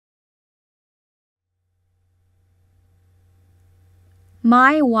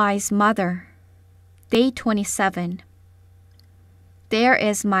My Wise Mother. Day 27. There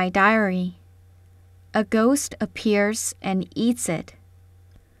is my diary. A ghost appears and eats it.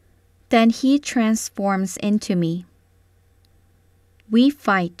 Then he transforms into me. We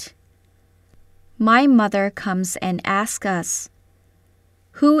fight. My mother comes and asks us,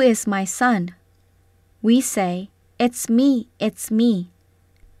 "Who is my son?" We say, "It's me, it's me."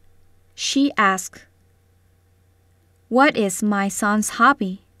 She asks, "What is my son's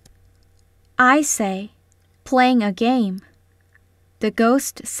hobby?" I say, "Playing a game." The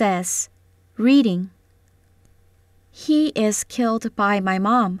ghost says, "Reading." He is killed by my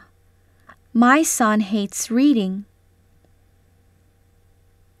mom. My son hates reading.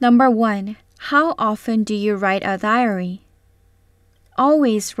 Number 1. How often do you write a diary?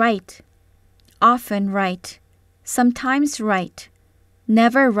 Always write. Often write. Sometimes write.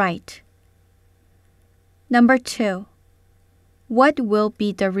 Never write. Number 2. What will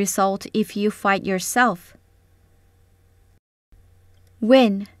be the result if you fight yourself?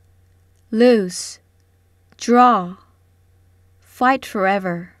 Win. Lose. Draw. Fight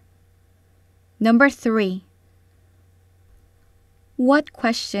forever. Number 3. What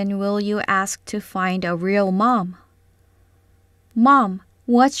question will you ask to find a real mom? Mom,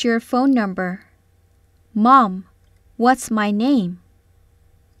 what's your phone number? Mom, what's my name?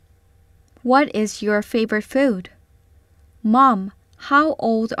 What is your favorite food? Mom, how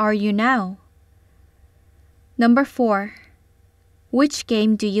old are you now? Number 4. Which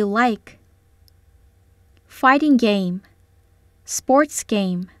game do you like? Fighting game, sports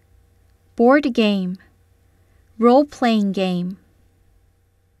game, board game, role-playing game,